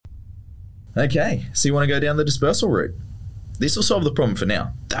Okay, so you want to go down the dispersal route? This will solve the problem for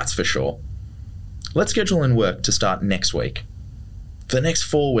now, that's for sure. Let's schedule in work to start next week. For the next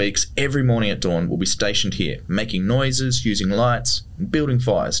 4 weeks, every morning at dawn, we'll be stationed here, making noises, using lights, and building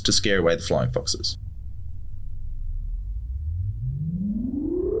fires to scare away the flying foxes.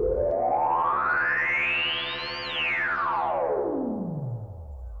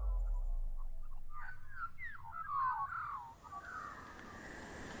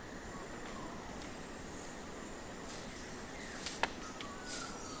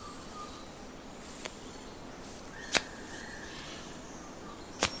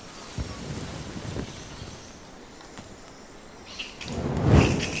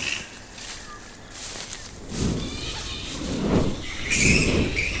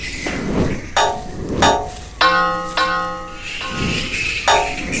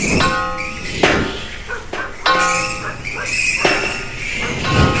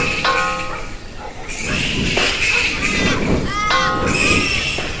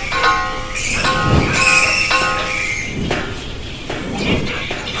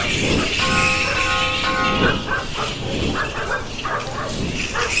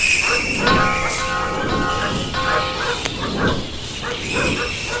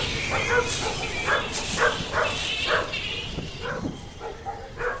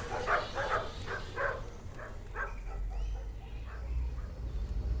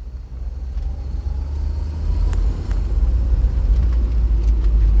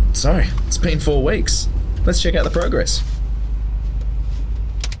 So, it's been 4 weeks. Let's check out the progress.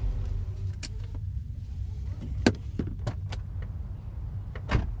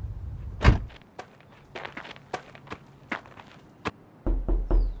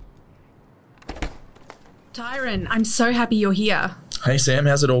 Tyron, I'm so happy you're here. Hey Sam,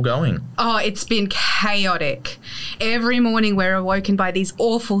 how's it all going? Oh, it's been chaotic. Every morning we're awoken by these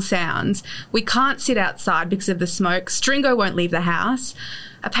awful sounds. We can't sit outside because of the smoke. Stringo won't leave the house.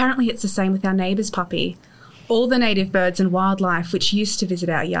 Apparently it's the same with our neighbour's puppy. All the native birds and wildlife which used to visit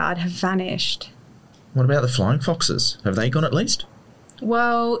our yard have vanished. What about the flying foxes? Have they gone at least?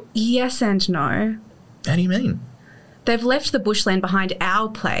 Well, yes and no. How do you mean? They've left the bushland behind our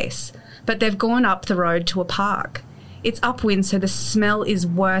place, but they've gone up the road to a park. It's upwind, so the smell is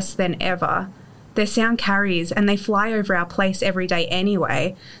worse than ever. Their sound carries and they fly over our place every day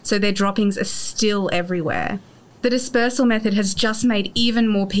anyway, so their droppings are still everywhere. The dispersal method has just made even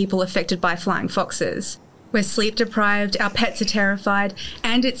more people affected by flying foxes. We're sleep deprived, our pets are terrified,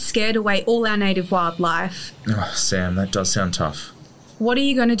 and it's scared away all our native wildlife. Oh, Sam, that does sound tough. What are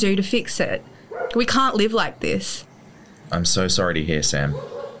you going to do to fix it? We can't live like this. I'm so sorry to hear, Sam.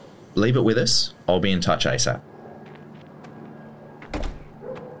 Leave it with us. I'll be in touch ASAP.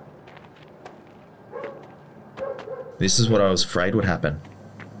 This is what I was afraid would happen.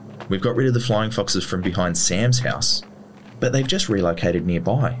 We've got rid of the flying foxes from behind Sam's house, but they've just relocated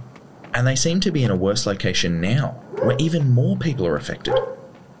nearby. And they seem to be in a worse location now, where even more people are affected.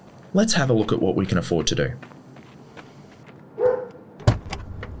 Let's have a look at what we can afford to do.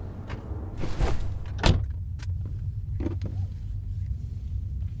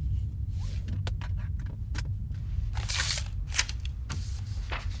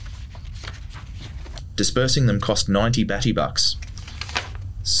 Dispersing them cost 90 batty bucks.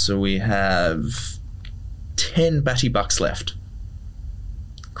 So we have 10 batty bucks left.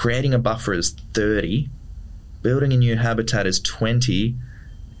 Creating a buffer is 30. Building a new habitat is 20.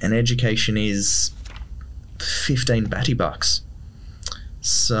 And education is 15 batty bucks.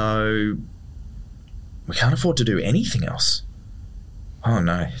 So we can't afford to do anything else. Oh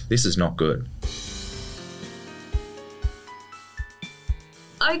no, this is not good.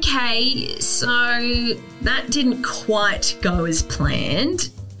 Okay, so that didn't quite go as planned,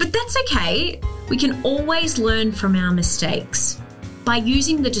 but that's okay. We can always learn from our mistakes. By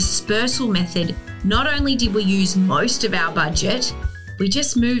using the dispersal method, not only did we use most of our budget, we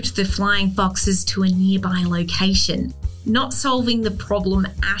just moved the flying foxes to a nearby location, not solving the problem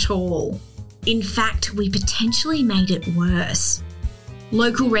at all. In fact, we potentially made it worse.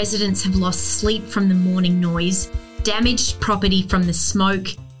 Local residents have lost sleep from the morning noise, damaged property from the smoke,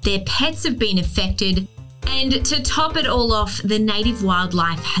 their pets have been affected, and to top it all off, the native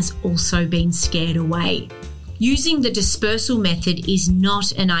wildlife has also been scared away. Using the dispersal method is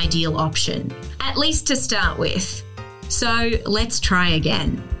not an ideal option, at least to start with. So let's try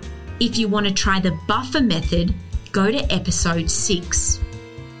again. If you want to try the buffer method, go to episode 6.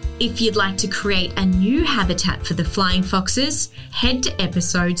 If you'd like to create a new habitat for the flying foxes, head to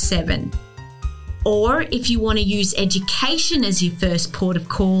episode 7. Or if you want to use education as your first port of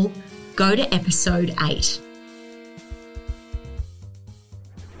call, go to episode 8.